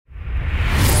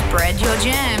Spread your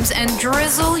jams and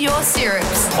drizzle your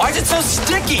syrups. Why is it so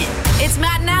sticky? It's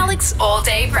Matt and Alex All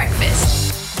Day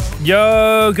Breakfast.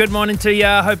 Yo, good morning to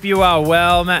ya. Hope you are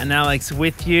well. Matt and Alex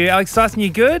with you. Alex Dyson, you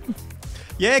good?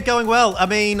 Yeah, going well. I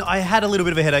mean, I had a little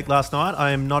bit of a headache last night.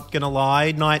 I am not going to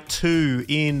lie. Night 2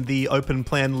 in the open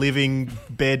plan living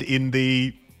bed in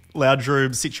the lounge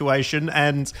room situation,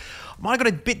 and I might have got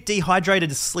a bit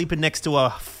dehydrated sleeping next to a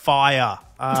fire.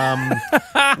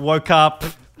 Woke up,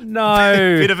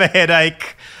 bit of a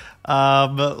headache.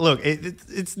 Look,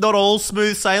 it's not all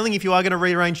smooth sailing if you are going to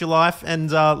rearrange your life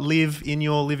and live in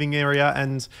your living area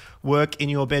and work in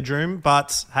your bedroom.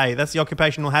 But hey, that's the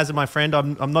occupational hazard, my friend.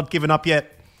 I'm not giving up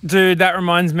yet. Dude, that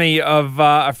reminds me of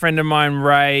a friend of mine,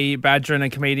 Ray Badgeron, a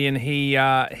comedian.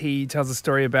 He tells a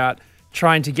story about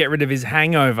trying to get rid of his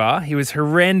hangover. He was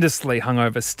horrendously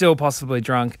hungover, still possibly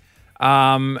drunk,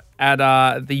 at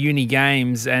the uni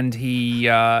games, and he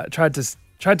tried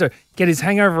to get his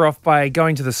hangover off by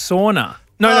going to the sauna.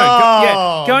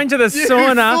 Going to the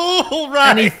sauna, fool,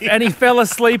 right. and he fell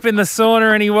asleep in the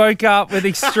sauna, and he woke up with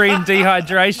extreme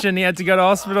dehydration. He had to go to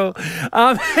hospital.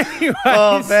 Anyways.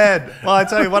 Oh man! Well, I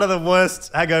tell you, one of the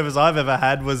worst hangovers I've ever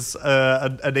had was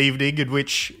an evening in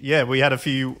which, we had a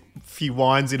few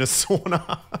wines in a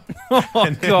sauna.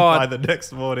 And then by the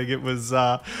next morning, it was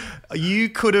you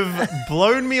could have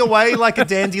blown me away like a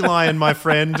dandelion, my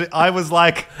friend. I was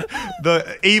like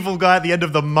the evil guy at the end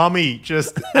of The Mummy,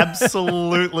 just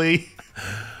absolutely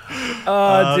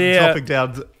dropping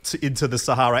down into the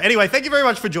Sahara. Anyway, thank you very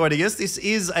much for joining us. This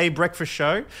is a breakfast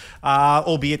show,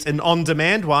 albeit an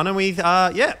on-demand one, and we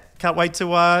can't wait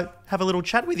to have a little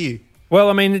chat with you. Well,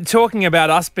 I mean, talking about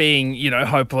us being,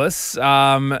 hopeless,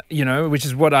 which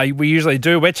is what we usually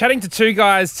do. We're chatting to two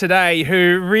guys today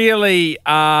who really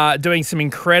are doing some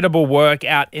incredible work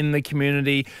out in the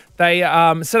community. They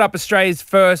set up Australia's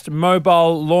first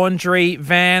mobile laundry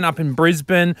van up in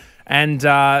Brisbane, and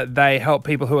they help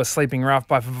people who are sleeping rough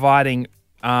by providing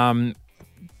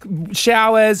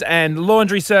showers and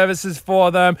laundry services for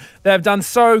them. They've done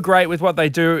so great with what they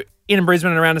do in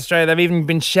Brisbane and around Australia. They've even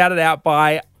been shouted out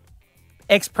by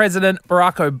ex-President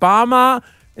Barack Obama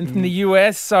from the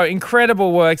US. So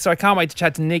incredible work. So I can't wait to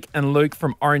chat to Nick and Luke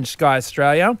from Orange Sky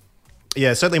Australia.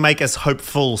 Yeah, certainly make us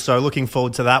hopeful. So looking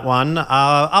forward to that one.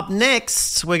 Up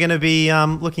next, we're going to be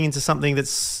looking into something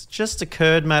that's just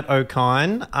occurred, Matt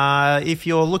O'Kine. If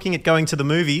you're looking at going to the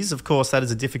movies, of course, that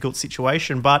is a difficult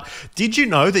situation. But did you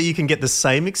know that you can get the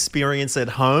same experience at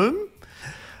home?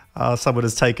 Someone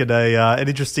has taken an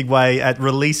interesting way at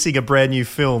releasing a brand new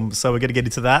film. So we're going to get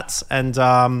into that. And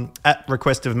at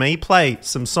request of me, play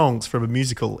some songs from a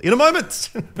musical in a moment.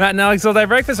 Matt and Alex All Day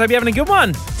Breakfast. Hope you're having a good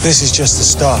one. This is just the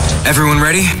start. Everyone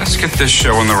ready? Let's get this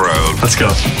show on the road. Let's go.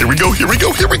 Here we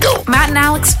go. Matt and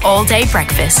Alex All Day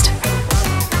Breakfast.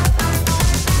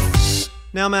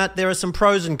 Now, Matt, there are some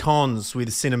pros and cons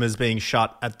with cinemas being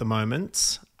shut at the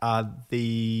moment.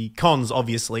 The cons,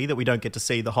 obviously, that we don't get to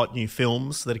see the hot new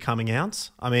films that are coming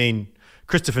out. I mean,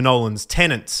 Christopher Nolan's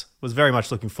Tenet was very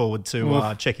much looking forward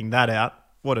to checking that out.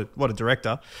 What a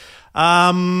director.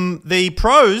 The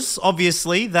pros,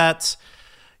 obviously, that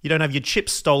you don't have your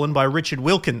chips stolen by Richard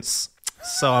Wilkins.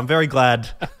 So I'm very glad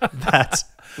that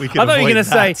we can avoid that. I thought you were going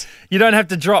to say you don't have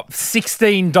to drop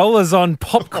 $16 on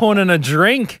popcorn and a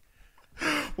drink.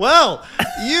 Well,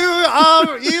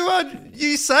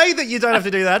 you say that you don't have to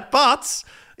do that, but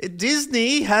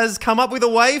Disney has come up with a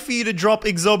way for you to drop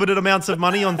exorbitant amounts of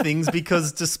money on things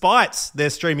because despite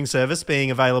their streaming service being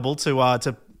available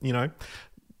to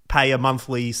pay a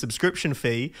monthly subscription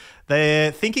fee,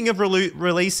 they're thinking of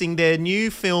releasing their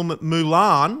new film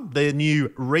Mulan, their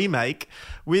new remake,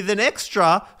 with an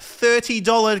extra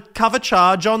 $30 cover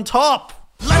charge on top.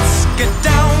 Let's get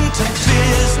down to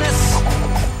business.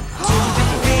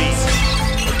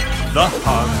 The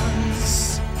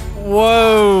puns.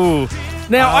 Whoa.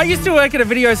 Now, I used to work at a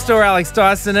video store, Alex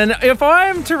Dyson, and if I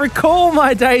am to recall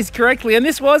my days correctly, and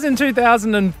this was in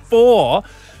 2004,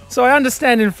 so I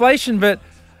understand inflation, but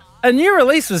a new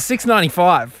release was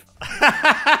 $6.95.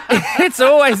 It's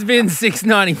always been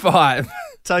 $6.95.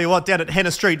 Tell you what, down at Henna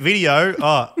Street Video,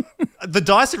 the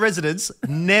Dyson residents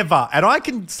never, and I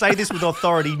can say this with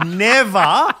authority,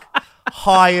 never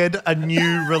hired a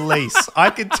new release.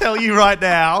 I can tell you right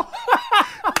now,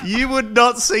 you would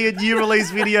not see a new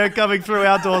release video coming through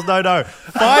outdoors. No.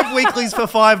 5 weeklies for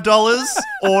 $5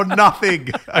 or nothing.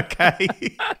 Okay,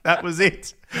 that was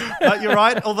it. But you're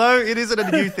right. Although it isn't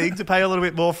a new thing to pay a little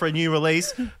bit more for a new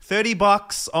release,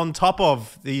 $30 on top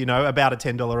of the about a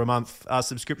 $10 a month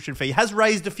subscription fee has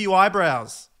raised a few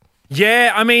eyebrows.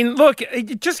 Yeah, I mean, look,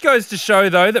 it just goes to show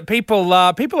though that people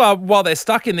are while they're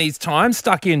stuck in these times,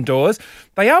 stuck indoors,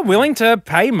 they are willing to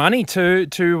pay money to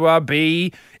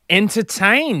be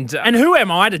entertained. And who am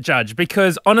I to judge?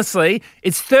 Because honestly,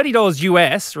 it's $30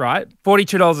 US, right?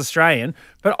 $42 Australian.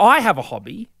 But I have a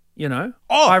hobby. You know,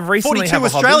 I've recently 42 have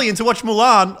a Australian to watch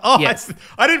Mulan. Oh, Yes.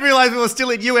 I didn't realize we were still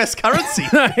in US currency.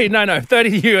 No,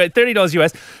 $30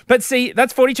 US. But see,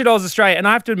 that's $42 Australian, and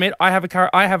I have to admit, I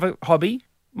have a hobby.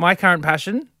 My current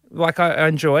passion, like I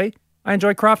enjoy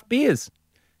craft beers.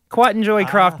 Quite enjoy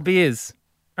craft beers.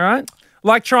 All right,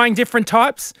 like trying different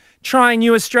types, trying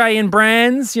new Australian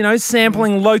brands. You know,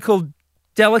 sampling local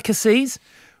delicacies.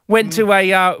 Went to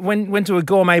a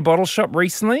gourmet bottle shop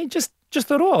recently. Just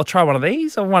thought, I'll try one of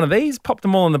these or one of these. Popped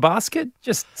them all in the basket.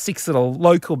 Just 6 little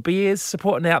local beers,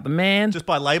 supporting out the man. Just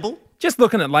by label? Just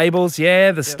looking at labels,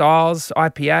 yeah, the styles,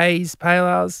 IPAs, pale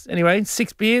ales. Anyway,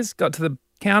 6 beers, got to the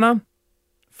counter,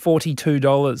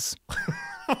 $42.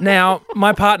 Now,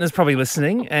 my partner's probably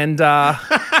listening, and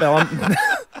Belle,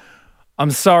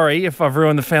 I'm sorry if I've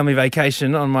ruined the family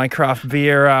vacation on my craft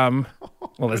beer.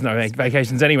 Well, there's no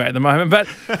vacations anyway at the moment, but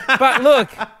look.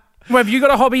 Well, have you got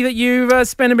a hobby that you've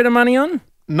spent a bit of money on?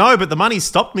 No, but the money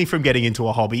stopped me from getting into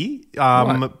a hobby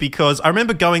because I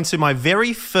remember going to my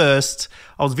very first,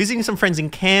 I was visiting some friends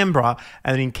in Canberra,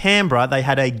 and in Canberra they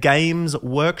had a games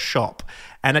workshop.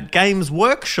 And at Games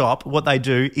Workshop, what they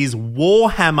do is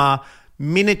Warhammer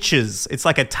miniatures. It's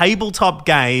like a tabletop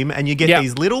game, and you get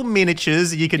these little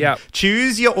miniatures. You can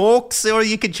choose your orcs, or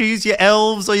you can choose your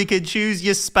elves, or you can choose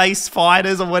your space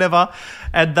fighters or whatever,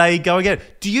 and they go again.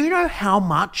 Do you know how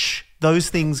much those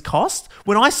things cost?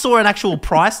 When I saw an actual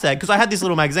price tag, because I had this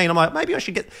little magazine, I'm like, maybe I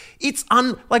should get, it's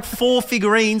like 4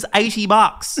 figurines,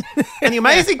 $80. And the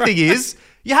amazing thing is,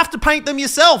 you have to paint them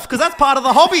yourself because that's part of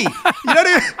the hobby. You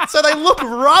know, so they look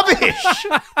rubbish.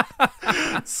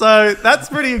 So that's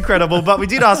pretty incredible. But we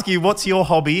did ask you, what's your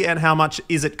hobby and how much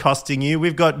is it costing you?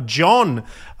 We've got John.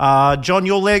 John,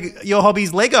 your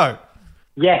hobby's Lego.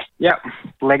 Yes, yep,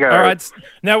 Lego. All right.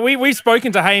 Now, we've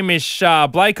spoken to Hamish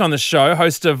Blake on the show,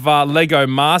 host of Lego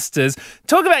Masters.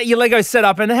 Talk about your Lego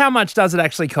setup and how much does it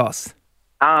actually cost?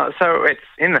 So it's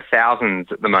in the thousands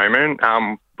at the moment.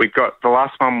 We've got the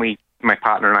last one my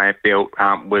partner and I have built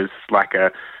was like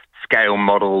a scale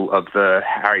model of the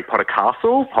Harry Potter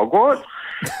castle, Hogwarts,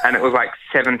 and it was like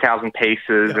 7,000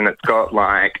 pieces, and it's got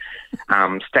like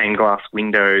stained glass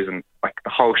windows and like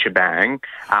the whole shebang.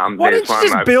 Why didn't you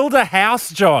just build a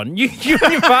house, John? You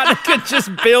and your partner could just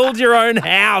build your own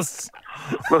house.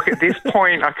 Look, at this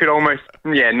point, I could almost,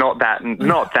 not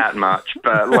that much,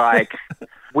 but like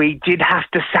we did have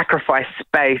to sacrifice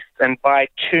space and buy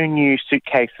 2 new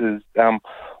suitcases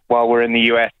while we're in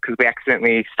the US because we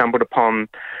accidentally stumbled upon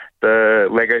the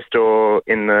Lego store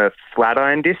in the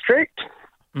Flatiron district.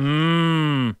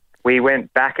 We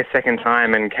went back a second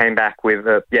time and came back with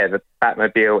the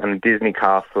Batmobile and the Disney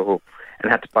castle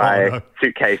and had to buy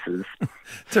suitcases.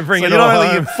 To bring so it you all not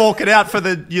only home. fork it out for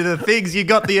the things, you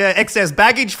got the excess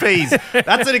baggage fees.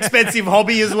 That's an expensive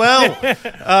hobby as well.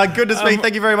 Goodness me.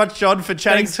 Thank you very much, John, for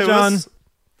chatting to us.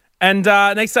 And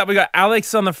next up, we got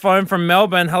Alex on the phone from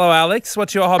Melbourne. Hello, Alex.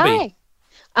 What's your hobby?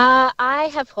 Hi. I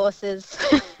have horses.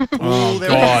 Oh,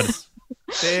 God.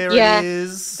 There it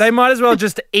is. They might as well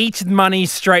just eat money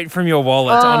straight from your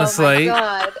wallet, honestly. Oh,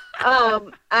 my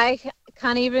God. I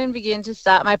can't even begin to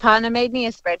start. My partner made me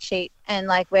a spreadsheet, and,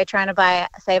 like, we're trying to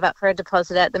save up for a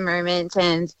deposit at the moment.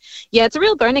 And, it's a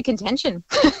real bone of contention.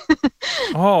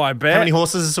 Oh, I bet. How many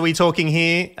horses are we talking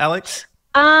here, Alex?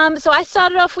 So I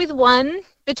started off with 1.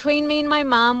 Between me and my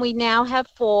mum, we now have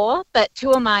 4, but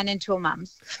 2 are mine and 2 are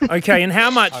mum's. Okay, and how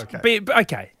much?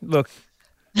 Okay, look,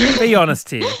 be honest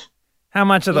here. How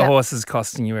much are the horses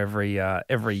costing you every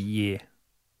year?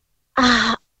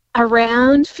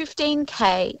 Around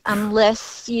 $15K,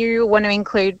 unless you want to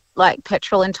include like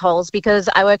petrol and tolls, because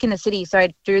I work in the city, so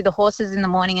I do the horses in the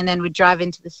morning and then would drive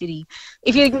into the city.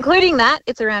 If you're including that,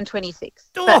 it's around 26.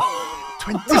 So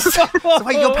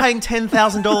wait, you're paying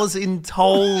 $10,000 in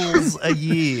tolls a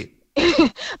year.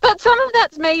 But some of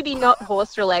that's maybe not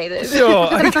horse related. Sure.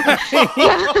 Okay.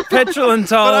 Petrol and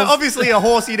tolls. But obviously a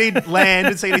horse, you need land,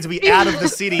 and so you need to be out of the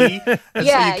city. And so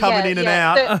you're coming in and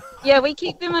out. So, we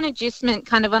keep them on adjustment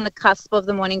kind of on the cusp of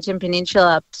the Mornington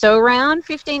Peninsula. So around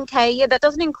 $15K, that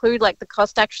doesn't include like the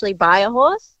cost to actually buy a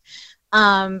horse.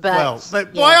 But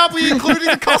why aren't we including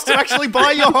the cost to actually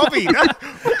buy your hobby?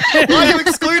 Why are you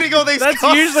excluding all these costs?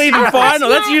 That's usually the final.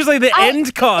 That's usually the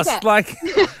end cost. Okay. Like,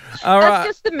 all right. That's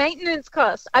just the maintenance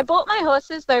cost. I bought my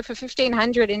horses though for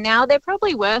 $1,500, and now they're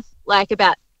probably worth like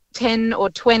about 10 or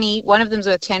 20. One of them's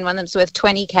worth 10. One of them's worth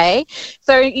 $20K.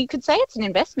 So you could say it's an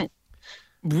investment.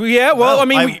 Yeah, well, I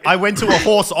mean... I went to a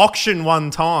horse auction one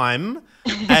time,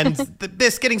 and they're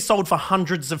getting sold for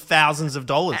hundreds of thousands of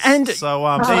dollars. And so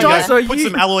there you go. so Put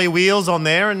some alloy wheels on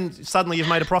there, and suddenly you've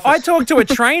made a profit. I talked to a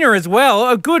trainer as well.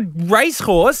 A good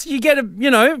racehorse, you get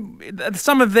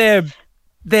some of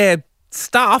their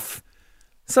stuff,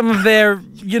 some of their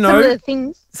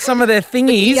some of their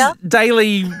thingies, Yeah.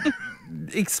 daily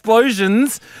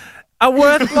explosions, are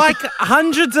worth like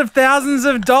hundreds of thousands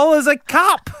of dollars a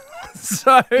cup.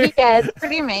 So Yeah, it's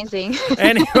pretty amazing.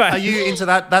 anyway, Are you into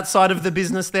that side of the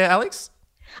business there, Alex?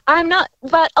 I'm not,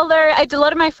 but although a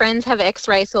lot of my friends have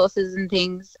X-race horses and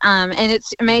things, and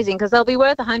it's amazing because they'll be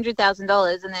worth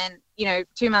 $100,000, and then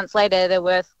 2 months later they're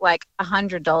worth like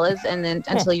 $100, and then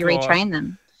until you God. retrain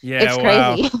them. yeah, It's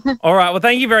wow. crazy. All right, well,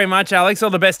 thank you very much, Alex.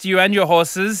 All the best to you and your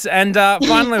horses. And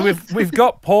finally, we've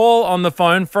got Paul on the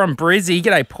phone from Brizzy.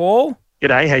 G'day, Paul.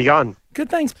 G'day, how you going? Good,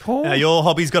 thanks, Paul. Now, your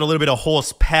hobby's got a little bit of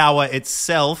horsepower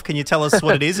itself. Can you tell us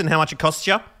what it is and how much it costs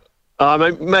you?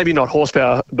 Maybe not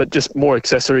horsepower, but just more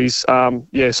accessories.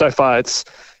 So far it's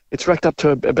racked up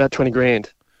to about 20 grand.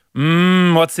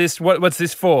 What's this? What's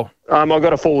this for? I've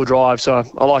got a four-wheel drive, so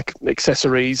I like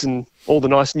accessories and all the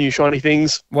nice new shiny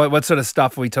things. What sort of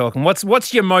stuff are we talking?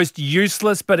 What's your most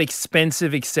useless but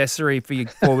expensive accessory for your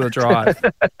four-wheel drive?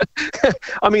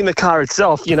 I mean, the car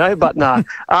itself, but nah.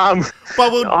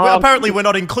 Well, apparently we're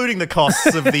not including the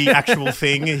costs of the actual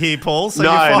thing here, Paul. So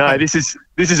you're No, fine. this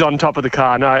is on top of the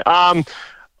car. No,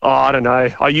 I don't know.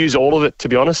 I use all of it, to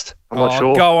be honest. I'm not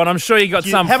sure. Go on. I'm sure you got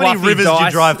some How many fluffy rivers do you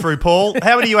dice. drive through, Paul?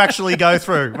 How many do you actually go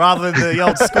through, rather than the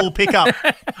old school pickup?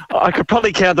 I could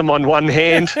probably count them on one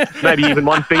hand, maybe even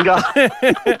one finger.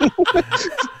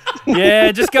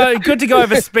 Yeah, good to go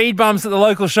over speed bumps at the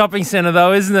local shopping centre,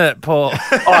 though, isn't it, Paul?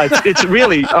 It's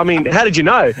really. I mean, how did you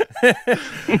know?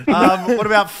 What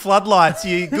about floodlights?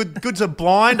 You good to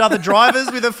blind other drivers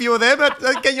with a few of them?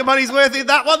 Get your money's worth in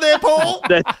that one there, Paul.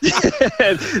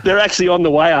 They're actually on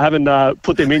the way. I haven't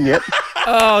put them in yet.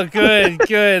 Oh, good.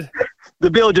 The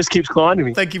bill just keeps climbing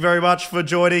me. Thank you very much for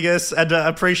joining us, and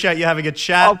appreciate you having a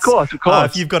chat. Of course.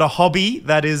 If you've got a hobby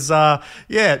that is,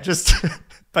 just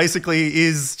basically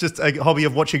is just a hobby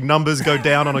of watching numbers go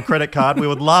down on a credit card, we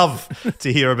would love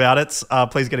to hear about it.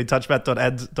 Please get in touch,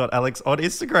 matt.and.alex on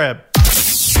Instagram.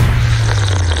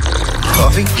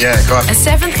 Coffee? Yeah, go on. A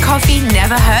seventh coffee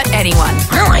never hurt anyone.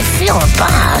 Oh, I feel a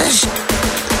buzz.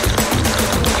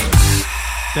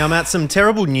 Now, Matt, some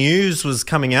terrible news was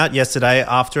coming out yesterday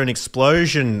after an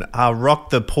explosion rocked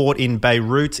the port in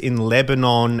Beirut in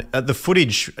Lebanon. The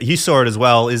footage, you saw it as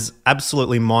well, is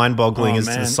absolutely mind-boggling as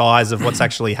to the size of what's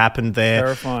actually happened there.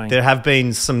 Terrifying. There have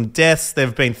been some deaths. There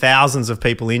have been thousands of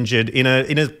people injured in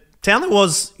a town that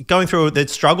was going through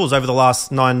its struggles over the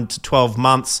last 9 to 12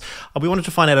 months. We wanted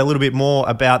to find out a little bit more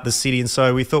about the city, and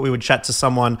so we thought we would chat to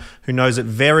someone who knows it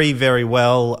very, very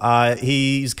well.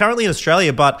 He's currently in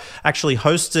Australia, but actually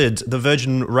hosted the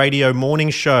Virgin Radio morning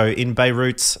show in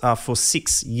Beirut for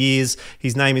 6 years.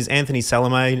 His name is Anthony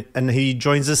Salome, and he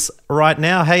joins us right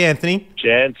now. Hey, Anthony.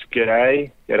 Gents, g'day.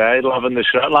 Loving the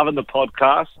show, loving the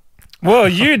podcast. Well,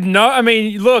 I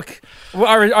mean, look,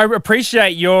 I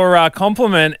appreciate your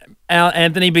compliment,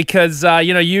 Anthony, because,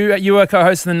 you were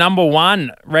co-hosting the number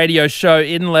one radio show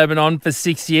in Lebanon for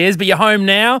 6 years, but you're home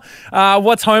now.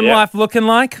 What's home life looking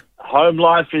like? Home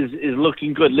life is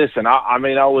looking good. Listen, I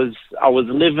was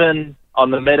living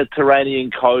on the Mediterranean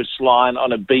coastline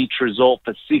on a beach resort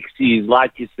for 6 years,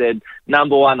 like you said,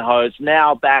 number one host,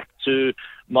 now back to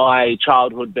my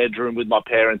childhood bedroom with my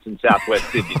parents in southwest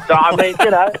Sydney. So, I mean,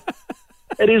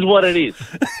 it is what it is.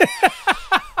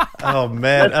 Oh,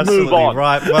 man, Let's move absolutely on.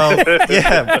 right. Well,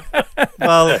 yeah.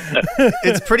 Well,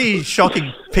 it's pretty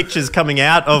shocking pictures coming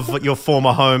out of your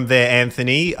former home there,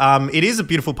 Anthony. It is a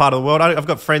beautiful part of the world. I've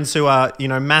got friends who are,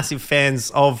 massive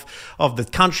fans of the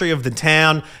country, of the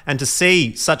town, and to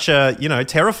see such a,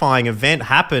 terrifying event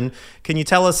happen. Can you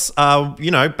tell us,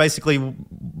 basically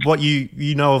what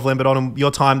you know of Lebanon and your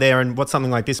time there and what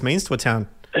something like this means to a town?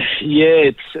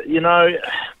 Yeah,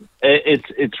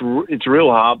 it's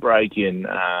real heartbreaking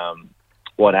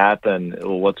what happened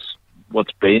or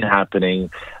what's been happening.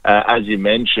 As you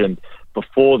mentioned,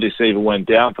 before this even went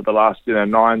down for the last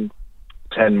 9-10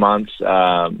 months,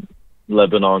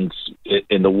 Lebanon's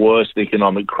in the worst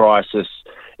economic crisis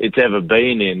it's ever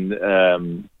been in.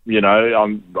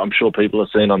 I'm sure people have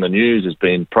seen on the news. There's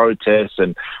been protests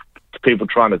and people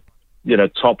trying to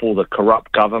topple the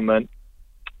corrupt government.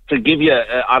 To give you,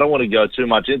 I don't want to go too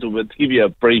much into it, but to give you a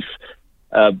brief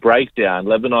breakdown,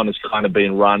 Lebanon has kind of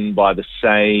been run by the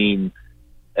same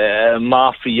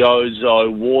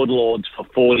mafioso warlords for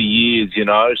 40 years,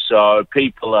 so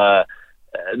people are,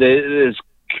 there's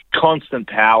constant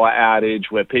power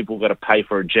outage where people got to pay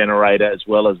for a generator as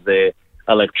well as their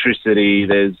electricity.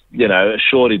 There's, a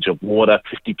shortage of water,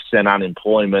 50%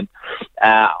 unemployment.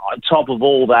 On top of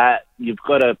all that, you've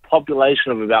got a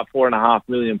population of about 4.5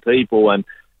 million people. And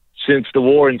since the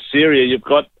war in Syria, you've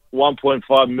got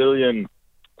 1.5 million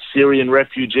Syrian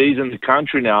refugees in the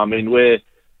country now. I mean,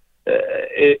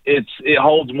 it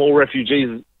holds more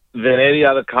refugees than any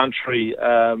other country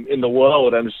in the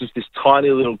world. And it's just this tiny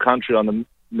little country on the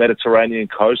Mediterranean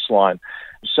coastline.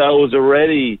 So it was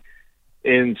already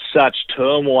in such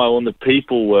turmoil, and the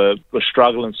people were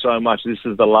struggling so much. This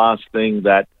is the last thing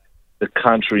that the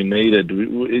country needed.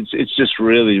 It's just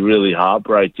really, really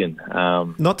heartbreaking.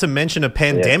 Not to mention a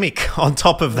pandemic on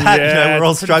top of that. Yeah, we're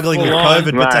all struggling with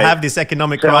COVID, but to have this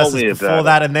economic crisis before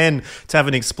that, and then to have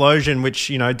an explosion which,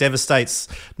 devastates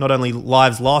not only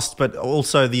lives lost, but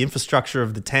also the infrastructure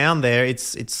of the town there, it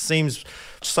seems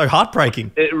so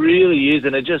heartbreaking. It really is,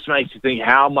 and it just makes you think,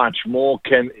 how much more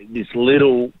can this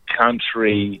little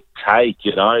country take?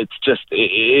 It's just,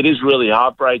 it is really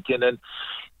heartbreaking. And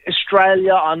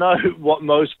Australia, I know what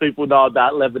most people know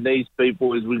about Lebanese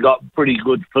people is we got pretty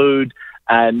good food,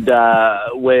 and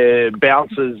we're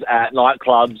bouncers at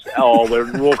nightclubs, or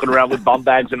we're walking around with bum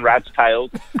bags and rat's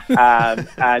tails,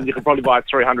 and you can probably buy a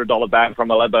 $300 bag from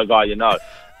a Lebo guy you know.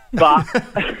 But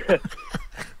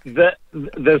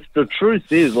the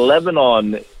truth is,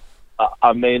 Lebanon,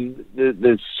 I mean,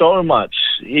 there's so much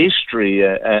history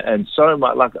and so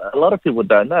much, like, a lot of people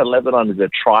don't know, Lebanon is a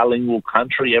trilingual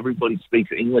country. Everybody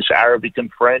speaks English, Arabic,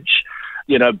 and French.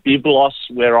 Byblos,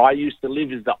 where I used to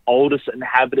live, is the oldest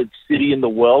inhabited city in the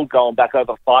world, going back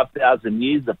over 5,000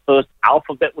 years. The first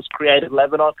alphabet was created in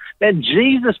Lebanon. Then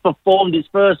Jesus performed his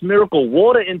first miracle,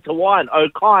 water into wine. Oh,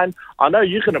 kind. I know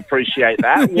you can appreciate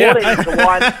that. Water into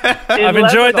wine. I've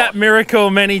enjoyed that miracle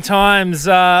many times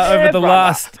over the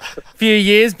last few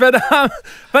years. But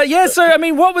yeah, so, I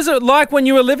mean, what was it like when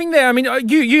you were living there? I mean,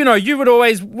 you would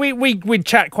always, we'd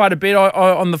chat quite a bit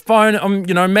on the phone,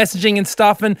 messaging and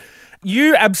stuff, and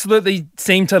you absolutely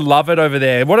seem to love it over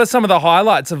there. What are some of the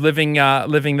highlights of living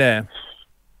there?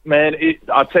 Man,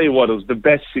 I'll tell you what, it was the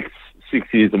best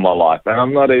six years of my life. And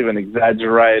I'm not even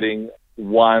exaggerating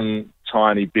one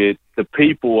tiny bit. The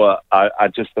people are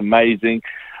just amazing.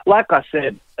 Like I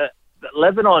said,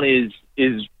 Lebanon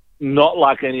is not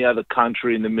like any other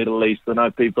country in the Middle East. I know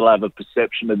people have a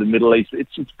perception of the Middle East.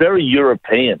 It's very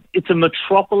European. It's a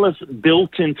metropolis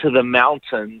built into the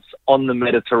mountains on the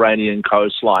Mediterranean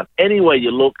coastline. Anywhere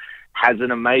you look has an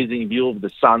amazing view of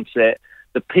the sunset.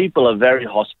 The people are very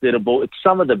hospitable. It's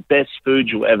some of the best food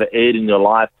you'll ever eat in your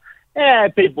life. Yeah,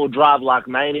 people drive like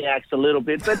maniacs a little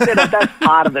bit, but that's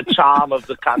part of the charm of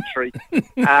the country.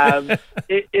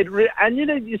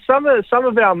 Some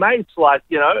of our mates, like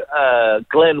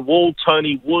Glenn Wall,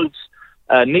 Tony Woods,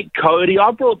 Nick Cody.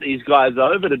 I brought these guys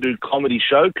over to do comedy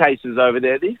showcases over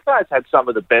there. These guys had some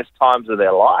of the best times of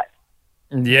their life.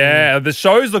 Yeah, the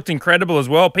shows looked incredible as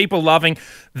well. People loving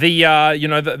the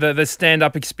the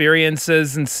stand-up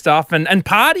experiences and stuff, and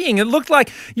partying. It looked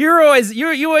like you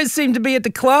always seem to be at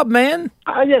the club, man.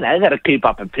 Oh, I got to keep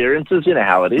up appearances. You know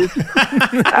how it is.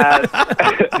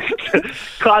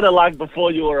 Kind of like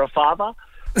before you were a father.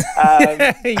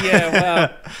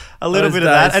 Well, a little bit of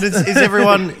that. And is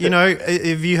everyone,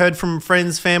 have you heard from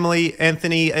friends, family,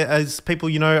 Anthony, as people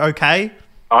okay?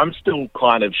 I'm still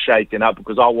kind of shaken up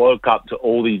because I woke up to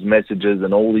all these messages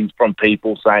and all these from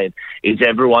people saying, is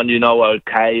everyone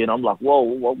okay? And I'm like, whoa,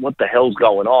 what the hell's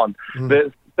going on?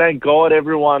 But thank God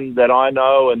everyone that I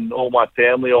know and all my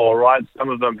family are all right. Some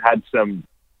of them had some,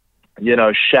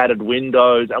 shattered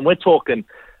windows. And we're talking,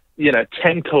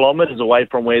 10 kilometers away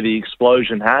from where the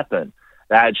explosion happened.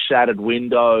 They had shattered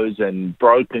windows and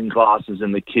broken glasses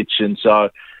in the kitchen. So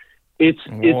it's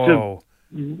a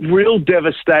real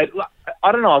devastation.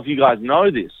 I don't know if you guys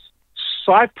know this.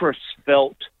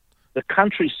 The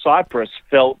country Cyprus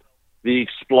felt the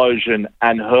explosion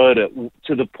and heard it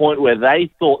to the point where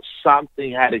they thought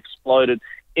something had exploded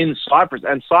in Cyprus.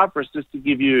 And Cyprus, just to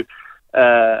give you,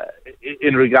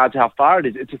 in regards to how far it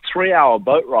is, it's a 3-hour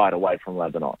boat ride away from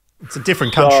Lebanon. It's a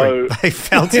different country. They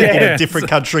felt it in a different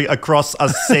country across a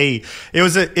sea.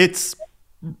 It's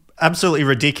absolutely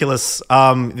ridiculous,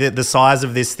 the size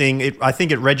of this thing. I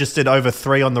think it registered over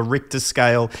 3 on the Richter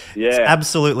scale. Yeah. It's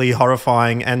absolutely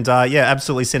horrifying. And,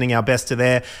 absolutely sending our best to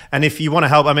there. And if you want to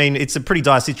help, I mean, it's a pretty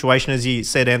dire situation, as you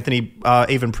said, Anthony,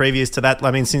 even previous to that. I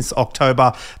mean, since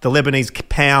October, the Lebanese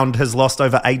pound has lost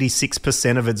over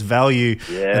 86% of its value.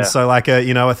 Yeah. And so like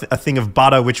a thing of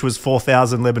butter, which was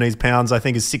 4,000 Lebanese pounds, I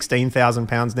think is 16,000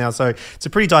 pounds now. So it's a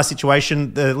pretty dire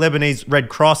situation. The Lebanese Red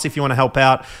Cross, if you want to help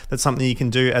out, that's something you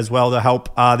can do as well to help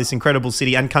this incredible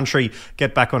city and country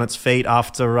get back on its feet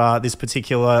after this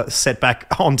particular setback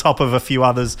on top of a few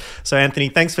others. So, Anthony,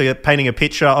 thanks for painting a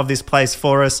picture of this place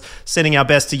for us, sending our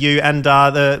best to you and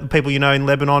the people you know in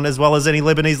Lebanon, as well as any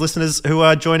Lebanese listeners who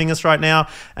are joining us right now.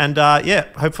 And,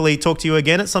 hopefully talk to you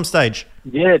again at some stage.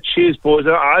 Yeah, cheers, boys.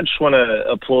 I just want to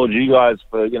applaud you guys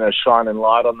for, shining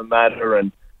light on the matter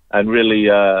and really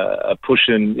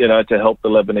pushing, to help the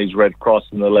Lebanese Red Cross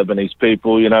and the Lebanese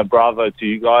people. Bravo to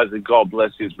you guys and God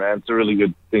bless you, man. It's a really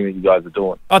good thing that you guys are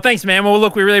doing. Oh, thanks, man. Well,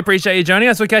 look, we really appreciate you joining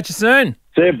us. We'll catch you soon.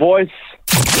 See you, boys.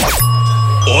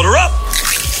 Order up.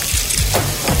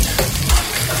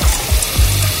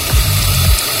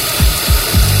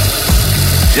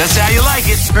 Just how you like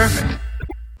it. Perfect.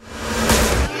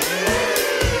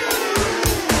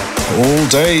 All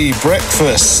day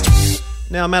breakfast.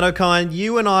 Now, Matt O'Kine,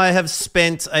 you and I have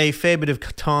spent a fair bit of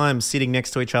time sitting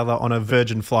next to each other on a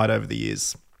Virgin flight over the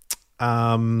years.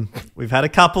 We've had a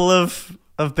couple of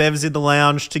bevs in the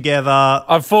lounge together.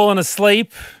 I've fallen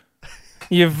asleep.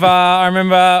 I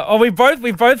remember. Oh, we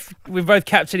both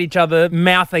captured each other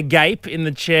mouth agape in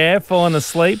the chair, fallen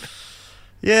asleep.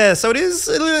 Yeah, so it is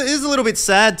a little bit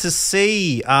sad to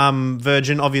see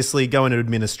Virgin obviously go into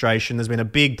administration. There's been a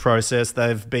big process.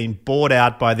 They've been bought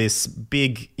out by this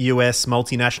big US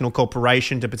multinational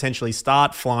corporation to potentially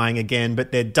start flying again,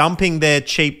 but they're dumping their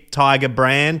cheap Tiger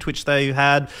brand, which they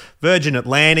had. Virgin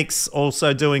Atlantic's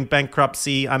also doing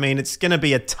bankruptcy. I mean, it's going to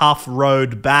be a tough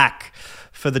road back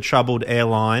for the troubled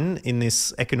airline in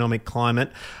this economic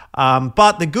climate.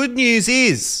 But the good news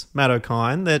is, Matt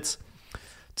O'Kine, that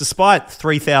despite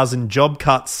 3,000 job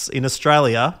cuts in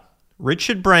Australia,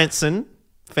 Richard Branson,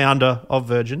 founder of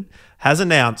Virgin, has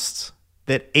announced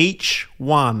that each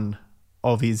one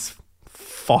of his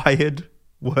fired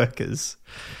workers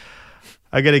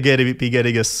are going to be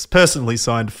getting a personally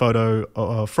signed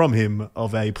photo from him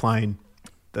of a plane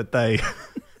that they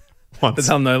that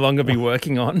they'll no longer be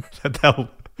working on. That they'll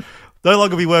no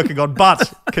longer be working on,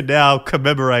 but can now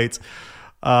commemorate.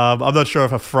 I'm not sure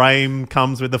if a frame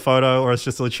comes with the photo or it's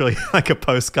just literally like a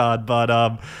postcard,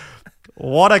 but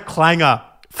what a clanger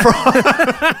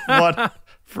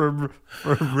from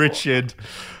Richard.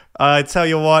 I tell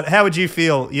you what, how would you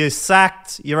feel? You're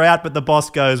sacked, you're out, but the boss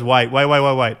goes, wait.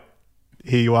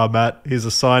 Here you are, Matt. Here's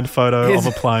a signed photo of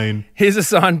a plane. Here's a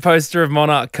signed poster of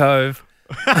Monarch Cove.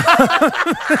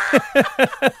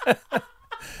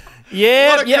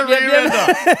 Yeah,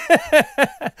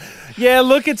 yeah.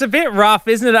 Look, it's a bit rough,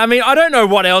 isn't it? I mean, I don't know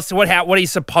what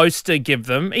he's supposed to give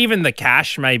them. Even the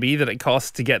cash, maybe, that it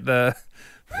costs to get the.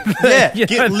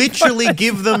 Literally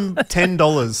give them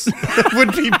 $10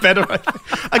 would be better.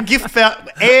 A gift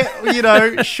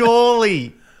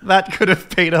surely that could have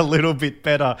been a little bit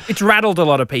better. It's rattled a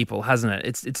lot of people, hasn't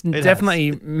it? It's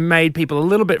definitely made people a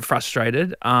little bit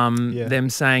frustrated. Them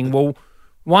saying, well,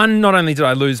 one, not only did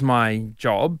I lose my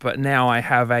job, but now I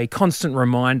have a constant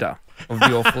reminder of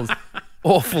the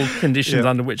awful conditions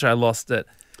under which I lost it.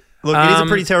 Look, it is a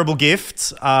pretty terrible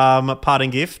gift, parting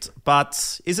gift,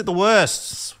 but is it the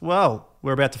worst? Well,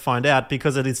 we're about to find out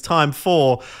because it is time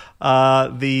for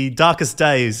the darkest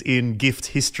days in gift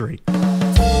history.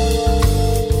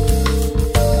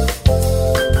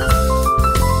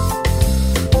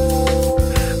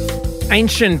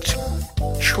 Ancient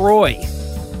Troy,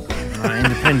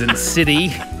 independent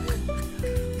city,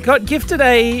 got gifted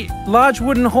a large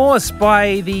wooden horse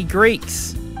by the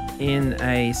Greeks in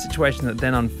a situation that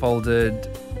then unfolded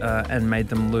and made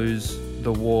them lose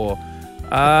the war.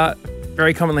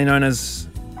 Very commonly known as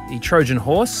the Trojan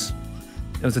horse.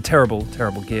 It was a terrible,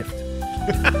 terrible gift.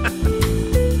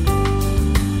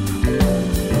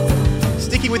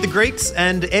 Sticking with the Greeks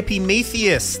and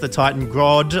Epimetheus, the Titan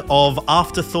god of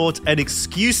afterthought and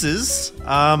excuses.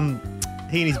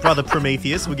 He and his brother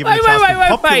Prometheus were given the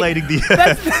task of populating the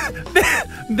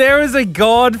earth. There is a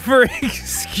god for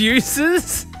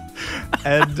excuses?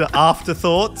 And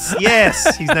afterthoughts.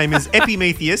 Yes, his name is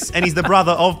Epimetheus, and he's the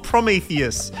brother of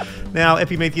Prometheus. Now,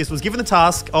 Epimetheus was given the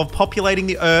task of populating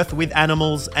the earth with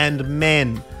animals and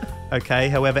men. Okay,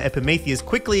 however, Epimetheus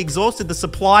quickly exhausted the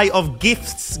supply of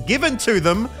gifts given to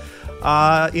them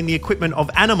in the equipment of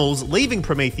animals, leaving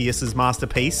Prometheus's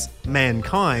masterpiece,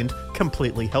 mankind,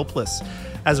 completely helpless.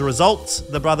 As a result,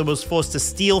 the brother was forced to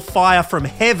steal fire from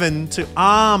heaven to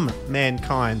arm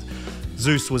mankind.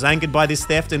 Zeus was angered by this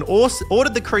theft and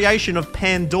ordered the creation of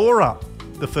Pandora,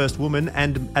 the first woman,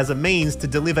 and as a means to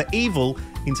deliver evil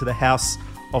into the house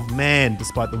of man.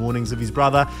 Despite the warnings of his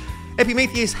brother,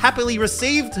 Epimetheus happily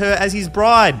received her as his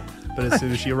bride. But as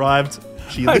soon as she arrived,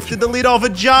 she lifted the lid of a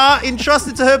jar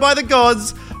entrusted to her by the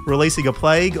gods, releasing a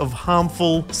plague of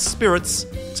harmful spirits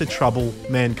to trouble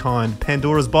mankind.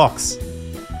 Pandora's Box.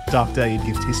 Dark day in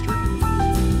gift history.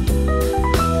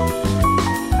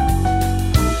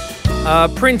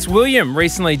 Prince William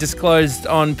recently disclosed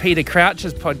on Peter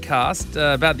Crouch's podcast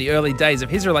about the early days of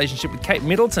his relationship with Kate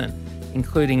Middleton,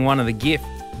 including one of the gifts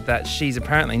that she's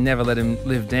apparently never let him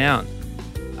live down.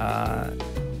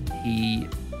 He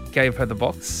gave her the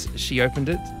box. She opened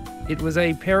it. It was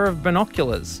a pair of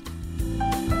binoculars.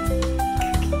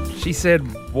 She said,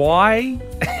 "Why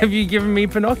have you given me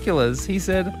binoculars?" He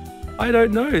said, "I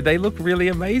don't know. They look really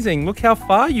amazing. Look how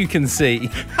far you can see."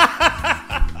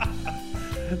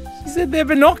 She said, "They're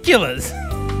binoculars."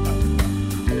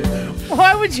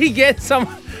 Why would you get some...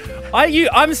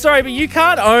 I'm sorry, but you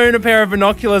can't own a pair of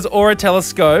binoculars or a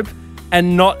telescope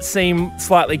and not seem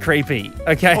slightly creepy,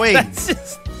 okay? Wait. That's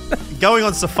just... Going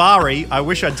on safari, I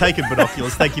wish I'd taken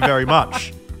binoculars. Thank you very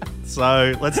much.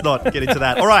 So let's not get into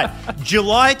that. All right,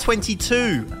 July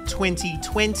 22,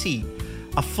 2020,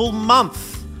 a full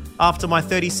month after my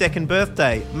 32nd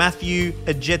birthday, Matthew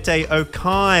Ajete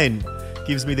O'Kine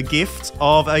gives me the gift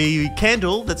of a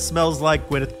candle that smells like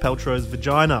Gwyneth Paltrow's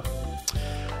vagina.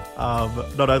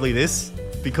 Not only this,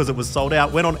 because it was sold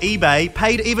out, went on eBay,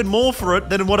 paid even more for it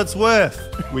than what it's worth,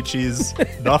 which is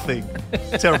nothing.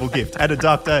 Terrible gift and a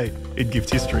dark day in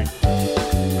gift history.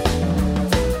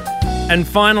 And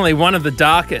finally, one of the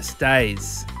darkest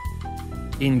days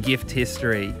in gift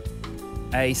history.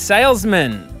 A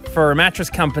salesman for a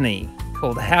mattress company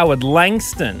called Howard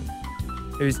Langston,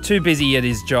 who's too busy at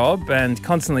his job and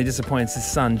constantly disappoints his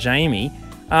son Jamie,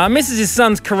 misses his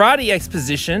son's karate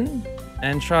exposition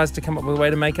and tries to come up with a way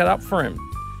to make it up for him.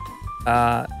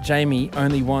 Jamie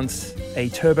only wants a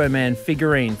Turbo Man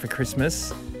figurine for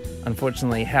Christmas.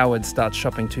 Unfortunately, Howard starts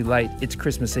shopping too late. It's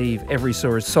Christmas Eve. Every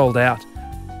store is sold out.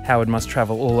 Howard must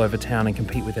travel all over town and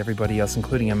compete with everybody else,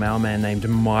 including a mailman named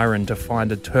Myron, to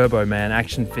find a Turbo Man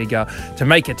action figure to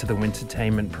make it to the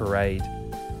Wintertainment Parade.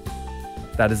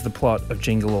 That is the plot of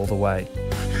Jingle All the Way.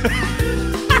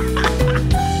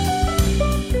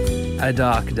 A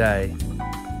dark day.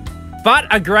 But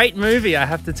a great movie, I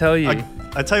have to tell you.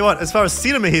 I tell you what, as far as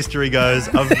cinema history goes,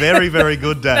 a very, very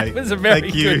good day. It was a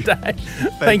very good day.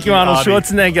 Thank you, Arnold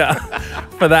Schwarzenegger,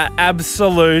 for that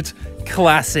absolute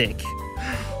classic.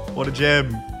 What a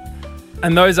gem.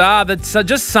 And those are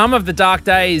just some of the dark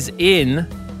days in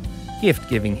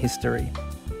gift-giving history.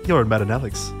 You're in Matt and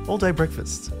Alex, all-day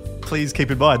breakfast. Please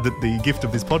keep in mind that the gift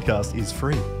of this podcast is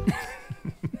free.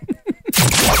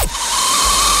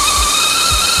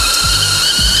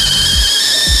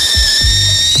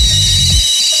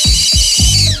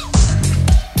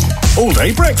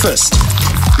 All-day breakfast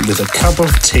with a cup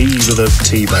of tea with a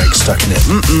tea bag stuck in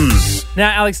it. Now,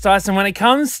 Alex Dyson, when it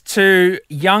comes to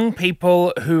young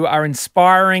people who are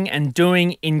inspiring and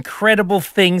doing incredible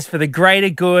things for the greater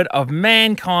good of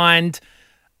mankind,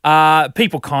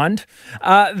 peoplekind,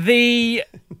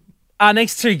 our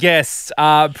next two guests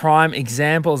are prime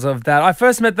examples of that. I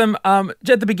first met them at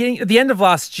the end of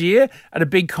last year at a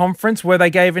big conference where they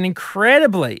gave an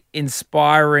incredibly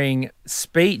inspiring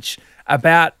speech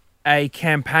about a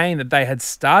campaign that they had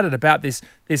started, about this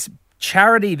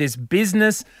charity, this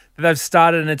business that they've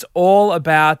started, and it's all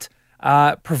about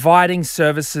providing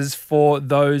services for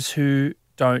those who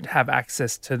don't have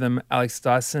access to them, Alex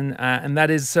Dyson, and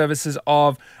that is services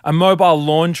of a mobile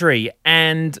laundry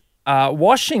and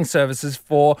washing services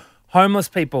for homeless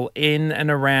people in and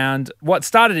around what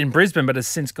started in Brisbane but has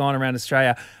since gone around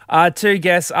Australia. Two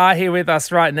guests are here with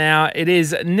us right now. It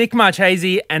is Nick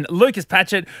Marchese and Lucas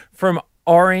Patchett from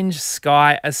Orange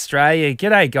Sky Australia.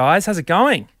 G'day, guys. How's it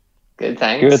going? Good,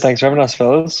 thanks. Good, thanks for having us,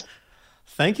 fellas.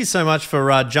 Thank you so much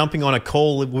for jumping on a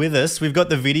call with us. We've got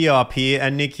the video up here,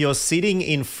 and Nick, you're sitting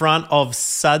in front of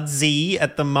Sudsy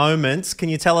at the moment. Can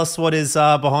you tell us what is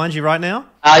behind you right now?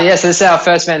 Yes, this is our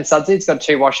first van Sudsy. It's got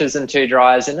 2 washers and 2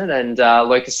 dryers in it, and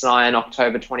Lucas and I in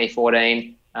October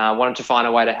 2014 wanted to find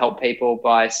a way to help people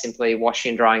by simply washing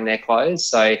and drying their clothes.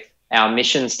 So our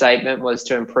mission statement was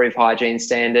to improve hygiene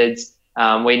standards.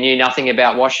 We knew nothing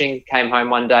about washing, came home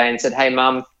one day and said, "Hey,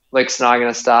 Mum, Lucas and I are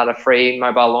going to start a free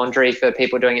mobile laundry for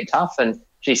people doing it tough." And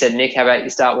she said, "Nick, how about you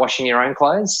start washing your own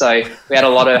clothes?" So we had a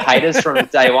lot of haters from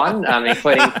day one,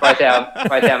 including both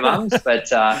our mums. But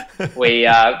we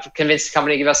convinced the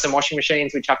company to give us some washing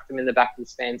machines. We chucked them in the back of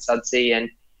this van Sudsy and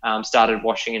started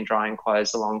washing and drying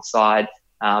clothes alongside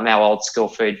our old school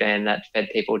food van that fed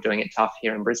people doing it tough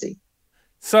here in Brizzy.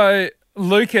 So,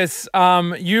 Lucas,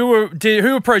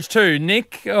 who approached who?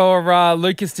 Nick or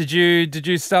Lucas? Did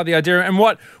you start the idea, and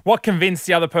what convinced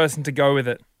the other person to go with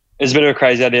it? It was a bit of a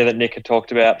crazy idea that Nick had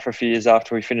talked about for a few years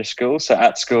after we finished school. So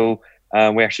at school,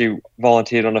 we actually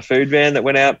volunteered on a food van that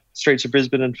went out streets of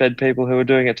Brisbane and fed people who were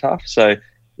doing it tough. So,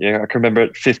 I can remember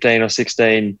at 15 or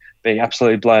 16 being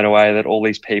absolutely blown away that all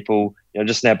these people,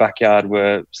 just in our backyard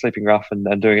were sleeping rough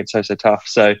and doing it so tough.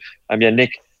 So,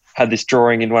 Nick had this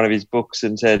drawing in one of his books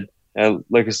and said,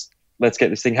 Lucas, let's get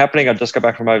this thing happening. I just got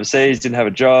back from overseas, didn't have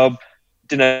a job,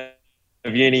 didn't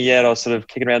have uni yet. I was sort of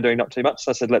kicking around doing not too much.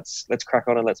 So I said, let's crack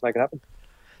on and let's make it happen.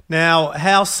 Now,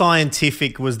 how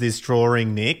scientific was this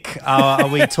drawing, Nick? Are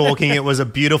we talking it was a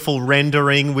beautiful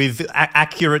rendering with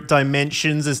accurate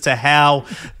dimensions as to how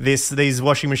these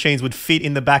washing machines would fit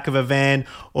in the back of a van,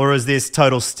 or is this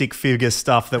total stick figure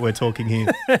stuff that we're talking here?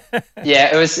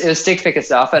 Yeah, it was stick figure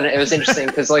stuff, and it was interesting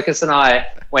because Lucas and I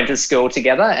went to school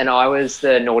together, and I was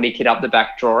the naughty kid up the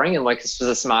back drawing, and Lucas was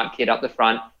a smart kid up the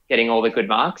front getting all the good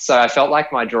marks. So I felt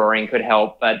like my drawing could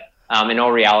help, but in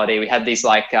all reality, we had these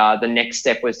the next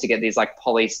step was to get these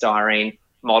polystyrene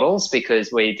models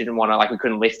because we didn't want to we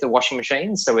couldn't lift the washing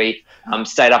machine. So we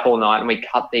stayed up all night and we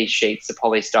cut these sheets of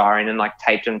polystyrene and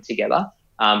taped them together.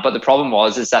 But the problem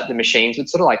is that the machines would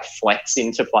sort of flex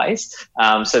into place.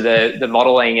 So the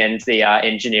modeling and the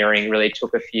engineering really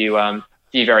took a few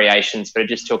variations, but it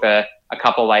just took a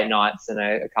couple late nights and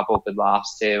a couple of good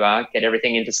laughs to get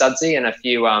everything into Sudsy and a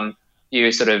few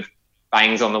sort of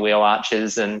bangs on the wheel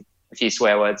arches and a few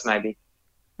swear words maybe.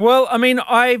 Well, I mean,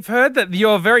 I've heard that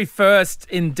your very first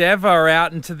endeavour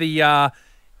out into the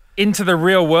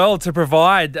real world to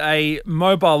provide a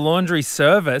mobile laundry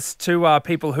service to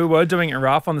people who were doing it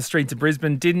rough on the streets of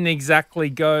Brisbane didn't exactly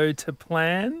go to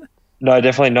plan. No,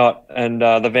 definitely not. And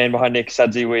the van behind Nick,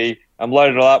 Sudsy, we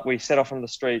loaded it all up. We set off on the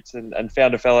streets and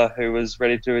found a fella who was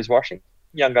ready to do his washing,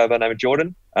 a young guy by the name of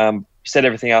Jordan. Set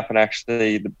everything up and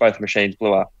actually both machines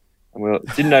blew up. And we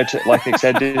didn't know, like Nick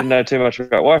said, didn't know too much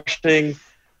about washing.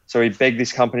 So we begged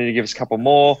this company to give us a couple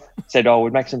more, said,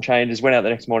 we'd make some changes, went out the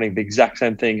next morning, the exact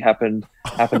same thing happened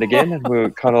again. And we were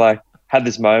kind of had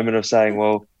this moment of saying,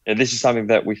 this is something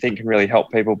that we think can really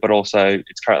help people, but also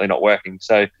it's currently not working.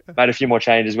 So made a few more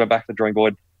changes, went back to the drawing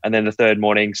board. And then the third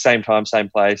morning, same time, same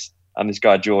place, this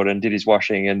guy Jordan did his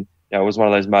washing. And it was one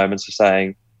of those moments of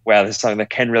saying, wow, this is something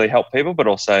that can really help people, but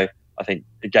also I think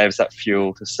it gave us that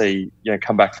fuel to see,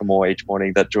 come back for more each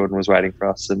morning that Jordan was waiting for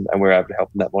us and we were able to help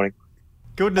him that morning.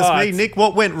 Goodness me, Nick,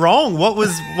 what went wrong? What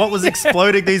was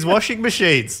exploding these washing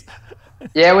machines?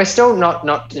 Yeah, we're still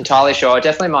not entirely sure.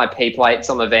 Definitely my P plates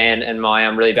on the van and my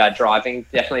really bad driving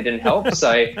definitely didn't help.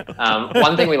 So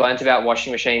one thing we learned about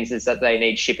washing machines is that they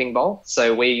need shipping bolts.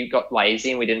 So we got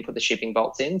lazy and we didn't put the shipping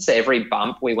bolts in. So every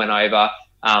bump we went over,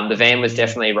 the van was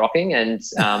definitely rocking and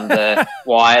the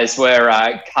wires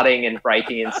were cutting and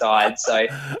breaking inside. So,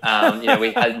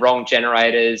 we had wrong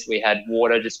generators. We had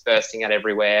water just bursting out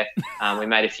everywhere. We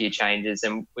made a few changes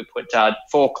and we put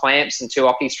 4 clamps and 2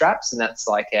 Oki straps. And that's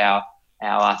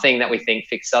our thing that we think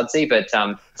fixed Sudsy. But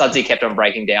Sudsy kept on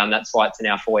breaking down. That's why it's in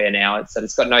our foyer now.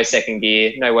 It's got no second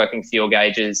gear, no working fuel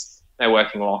gauges, no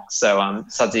working locks. So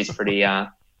Sudsy's pretty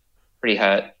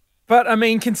hurt. But, I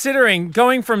mean, considering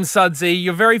going from Sudsy,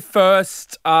 your very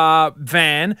first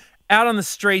van, out on the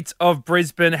streets of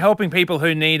Brisbane, helping people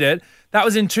who need it, that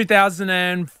was in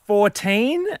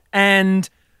 2014. And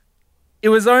I think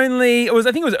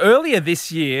it was earlier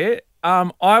this year,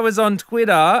 I was on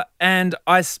Twitter and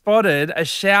I spotted a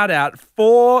shout out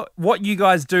for what you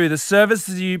guys do, the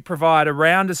services you provide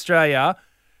around Australia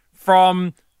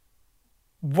from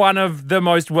one of the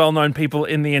most well-known people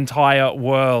in the entire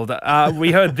world.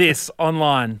 We heard this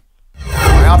online.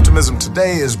 My optimism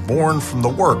today is born from the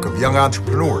work of young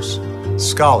entrepreneurs,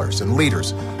 scholars, and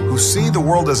leaders who see the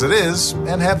world as it is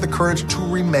and have the courage to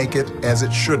remake it as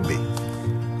it should be.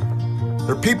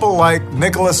 They're people like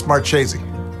Nicholas Marchese,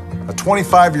 a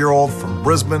 25-year-old from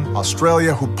Brisbane,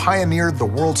 Australia, who pioneered the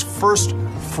world's first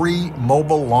free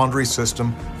mobile laundry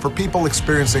system for people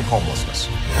experiencing homelessness.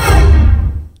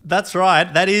 That's right.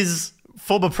 That is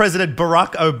former President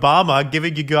Barack Obama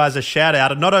giving you guys a shout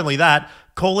out. And not only that,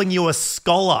 calling you a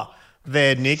scholar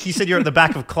there, Nick. You said you're at the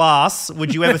back of class.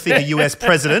 Would you ever think a US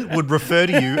president would refer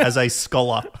to you as a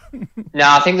scholar? No,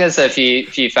 I think there's a few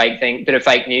bit of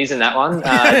fake news in that one.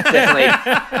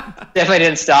 Definitely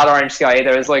didn't start Orange Sky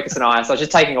either as Lucas and I. So I was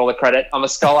just taking all the credit. I'm a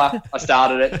scholar. I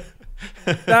started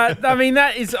it.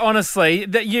 That is honestly,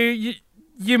 that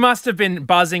you must have been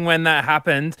buzzing when that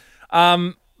happened.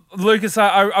 Lucas,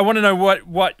 I want to know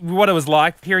what it was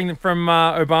like hearing from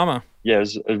Obama. Yeah, it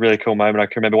was a really cool moment. I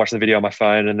can remember watching the video on my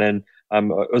phone and then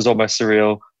it was almost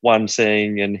surreal, one,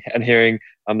 seeing and hearing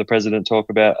the president talk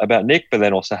about Nick, but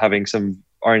then also having some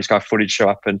Orange Sky footage show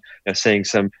up and seeing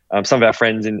some of our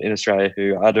friends in Australia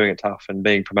who are doing it tough and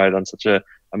being promoted on such a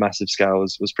a massive scale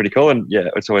was pretty cool. And yeah,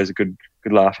 it's always a good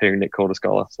laugh hearing Nick called a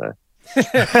scholar. So.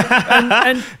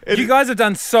 and you guys have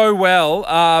done so well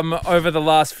over the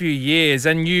last few years,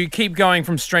 and you keep going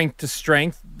from strength to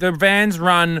strength. The vans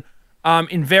run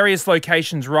in various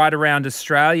locations right around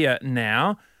Australia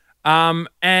now,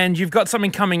 and you've got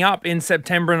something coming up in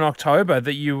September and October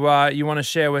that you want to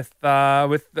share with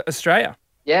Australia.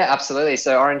 Yeah, absolutely.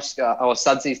 So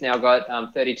Sudsy's now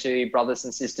got 32 brothers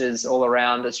and sisters all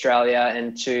around Australia,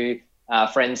 and 2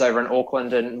 friends over in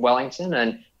Auckland and Wellington.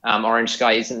 And Orange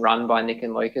Sky isn't run by Nick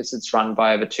and Lucas. It's run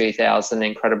by over 2,000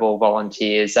 incredible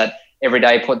volunteers that every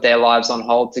day put their lives on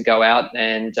hold to go out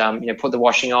and put the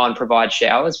washing on, provide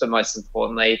showers, but most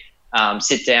importantly,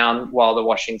 sit down while the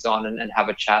washing's on and have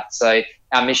a chat. So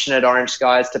our mission at Orange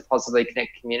Sky is to positively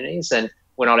connect communities, and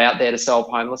we're not out there to solve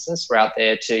homelessness. We're out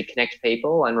there to connect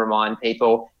people and remind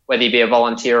people, whether you be a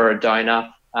volunteer or a donor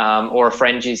or a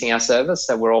friend using our service,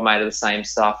 that we're all made of the same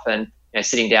stuff. And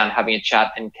sitting down, having a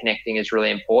chat and connecting is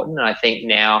really important. And I think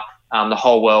now the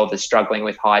whole world is struggling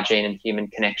with hygiene and human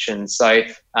connection. So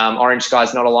Orange Sky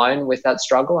is not alone with that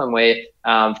struggle. And we've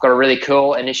got a really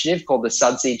cool initiative called the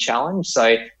Sudsy Challenge.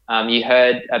 So you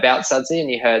heard about Sudsy, and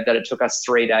you heard that it took us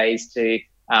 3 days to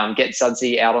get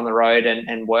Sudsy out on the road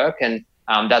and work. And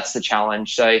that's the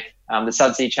challenge. So the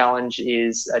Sudsy Challenge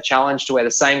is a challenge to wear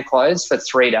the same clothes for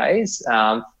 3 days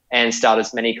and start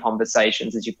as many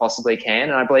conversations as you possibly can.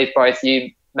 And I believe both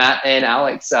you, Matt and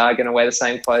Alex, are going to wear the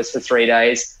same clothes for 3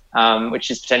 days,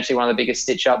 which is potentially one of the biggest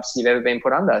stitch-ups you've ever been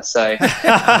put under. So,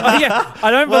 yeah,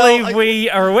 I don't believe we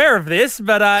are aware of this,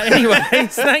 but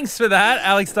anyways, thanks for that,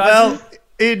 Alex Dyson. Well,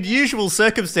 in usual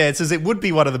circumstances, it would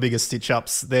be one of the biggest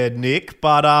stitch-ups there, Nick.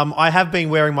 But I have been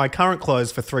wearing my current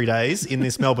clothes for 3 days in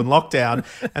this Melbourne lockdown.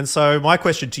 And so my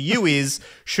question to you is,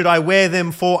 should I wear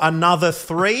them for another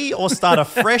 3 or start a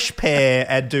fresh pair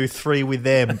and do 3 with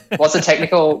them? What's the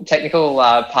technical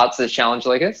parts of the challenge,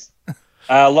 Lucas?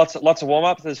 Lots of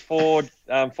warm-ups. There's 4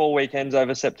 weekends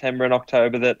over September and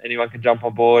October that anyone can jump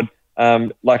on board.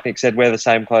 Like Nick said, wear the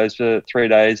same clothes for 3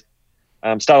 days.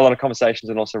 Start a lot of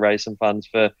conversations and also raise some funds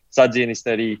for Sudsy and his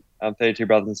 32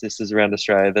 brothers and sisters around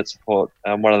Australia that support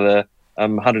one of the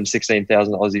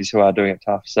 116,000 Aussies who are doing it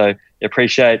tough. So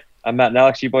appreciate Matt and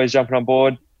Alex, you boys jumping on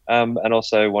board, and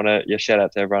also want to shout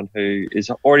out to everyone who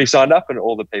is already signed up and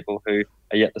all the people who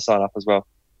are yet to sign up as well.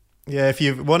 Yeah, if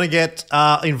you want to get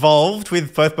involved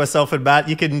with both myself and Matt,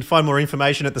 you can find more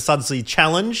information at the Sudsy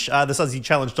Challenge.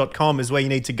 thesudsychallenge.com is where you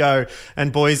need to go.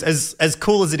 And boys, as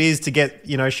cool as it is to get,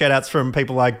 shout outs from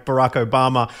people like Barack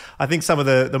Obama, I think some of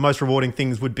the most rewarding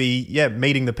things would be,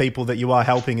 meeting the people that you are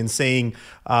helping and seeing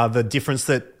the difference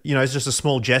that, it's just a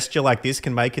small gesture like this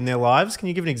can make in their lives. Can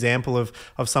you give an example of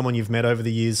someone you've met over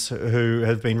the years who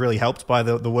has been really helped by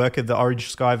the work of the Orange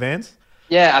Sky vans?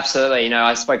 Yeah, absolutely.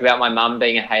 I spoke about my mum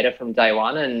being a hater from day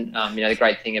one. And, the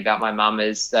great thing about my mum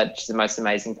is that she's the most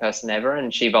amazing person ever.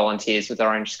 And she volunteers with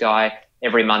Orange Sky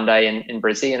every Monday in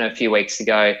Brizzy. And a few weeks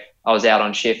ago, I was out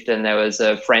on shift and there was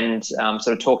a friend sort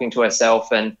of talking to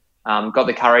herself and got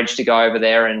the courage to go over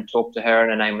there and talk to her.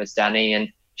 And her name was Danny. And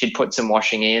she'd put some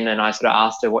washing in. And I sort of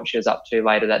asked her what she was up to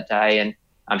later that day. And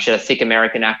she had a thick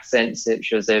American accent. So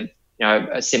she was a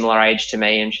similar age to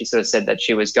me. And she sort of said that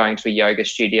she was going to a yoga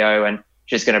studio and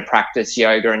she's going to practice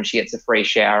yoga and she gets a free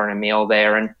shower and a meal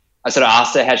there. And I sort of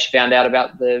asked her how she found out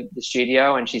about the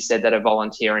studio, and she said that a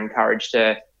volunteer encouraged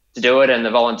her to do it. And the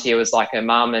volunteer was like her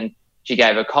mum, and she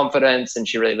gave her confidence and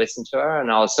she really listened to her. And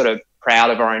I was sort of proud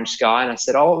of Orange Sky. And I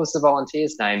said, what was the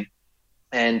volunteer's name?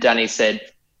 And Danny said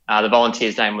the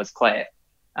volunteer's name was Claire.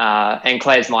 And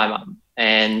Claire's my mum.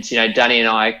 And, Danny and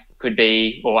I could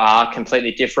be or are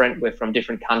completely different. We're from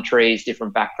different countries,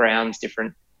 different backgrounds,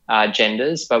 different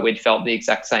genders, but we'd felt the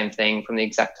exact same thing from the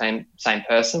exact same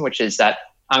person, which is that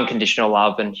unconditional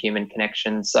love and human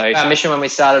connection. So our mission when we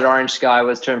started Orange Sky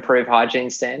was to improve hygiene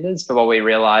standards, but what we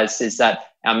realised is that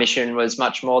our mission was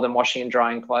much more than washing and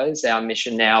drying clothes. Our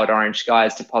mission now at Orange Sky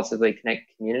is to positively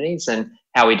connect communities, and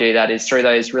how we do that is through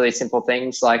those really simple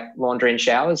things like laundry and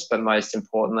showers, but most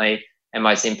importantly and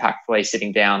most impactfully,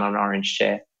 sitting down on an orange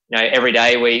chair. Every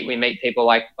day we meet people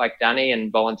like Danny and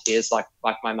volunteers like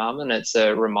my mum, and it's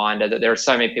a reminder that there are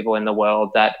so many people in the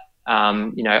world that,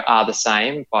 are the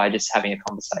same by just having a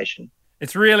conversation.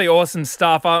 It's really awesome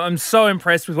stuff. I'm so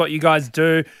impressed with what you guys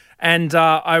do, and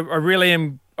I really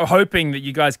am hoping that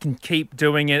you guys can keep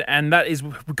doing it, and that is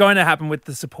going to happen with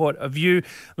the support of you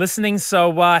listening.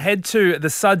 So head to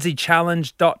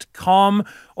thesudsychallenge.com,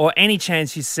 or any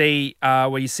chance you see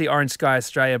where you see Orange Sky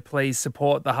Australia, please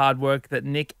support the hard work that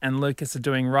Nick and Lucas are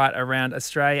doing right around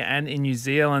Australia and in New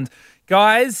Zealand.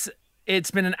 Guys,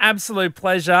 It's been an absolute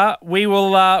pleasure. We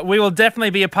will definitely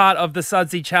be a part of the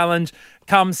Sudsy Challenge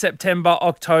come September,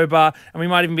 October, and we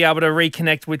might even be able to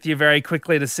reconnect with you very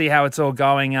quickly to see how it's all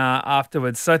going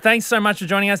afterwards. So thanks so much for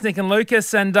joining us, Nick and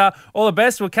Lucas, and all the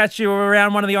best. We'll catch you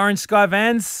around one of the Orange Sky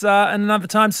vans another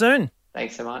time soon.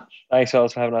 Thanks so much. Thanks,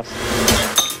 fellas, for having us.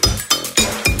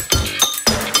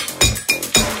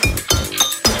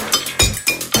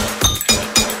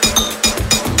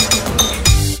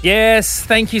 Yes,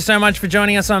 thank you so much for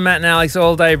joining us on Matt and Alex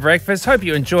All Day Breakfast. Hope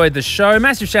you enjoyed the show.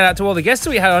 Massive shout out to all the guests that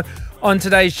we had on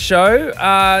today's show.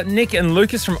 Nick and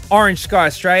Lucas from Orange Sky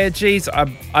Australia. Geez,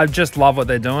 I just love what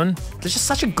they're doing. It's just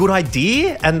such a good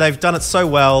idea, and they've done it so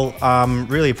well.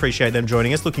 Really appreciate them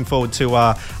joining us. Looking forward to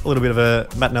a little bit of a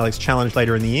Matt and Alex challenge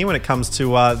later in the year when it comes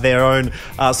to their own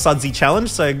Sudsy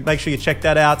Challenge. So make sure you check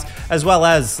that out, as well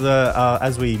as the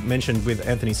as we mentioned with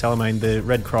Anthony Salamane, the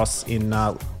Red Cross in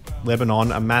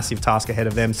Lebanon, a massive task ahead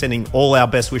of them. Sending all our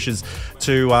best wishes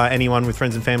to anyone with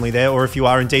friends and family there, or if you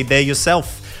are indeed there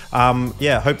yourself.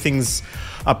 Hope things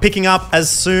are picking up as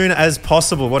soon as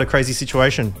possible. What a crazy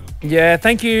situation. Yeah,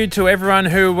 thank you to everyone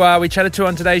who we chatted to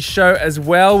on today's show as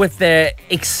well with their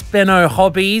Xpeno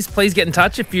hobbies. Please get in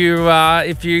touch if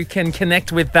you can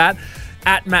connect with that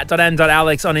at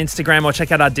matt.and.alex on Instagram, or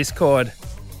check out our Discord.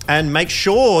 And make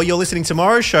sure you're listening to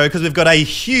tomorrow's show because we've got a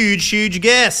huge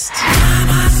guest.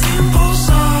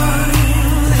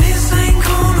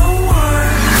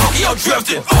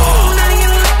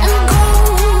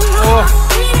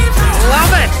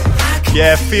 Love it.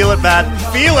 Yeah, feel it, Matt.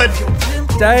 Feel it.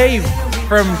 Dave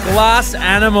from Glass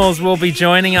Animals will be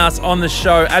joining us on the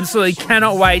show. Absolutely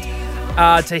cannot wait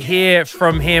to hear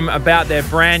from him about their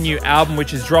brand new album,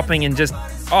 which is dropping in just,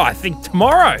 I think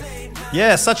tomorrow.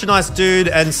 Yeah, such a nice dude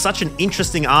and such an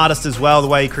interesting artist as well, the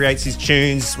way he creates his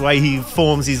tunes, the way he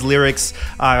forms his lyrics.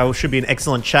 Should be an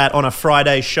excellent chat on a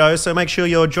Friday show, so make sure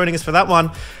you're joining us for that one.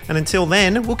 And until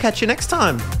then, we'll catch you next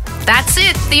time. That's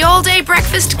it. The All Day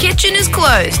Breakfast kitchen is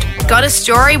closed. Got a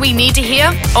story we need to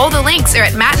hear? All the links are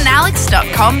at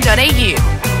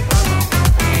mattandalex.com.au.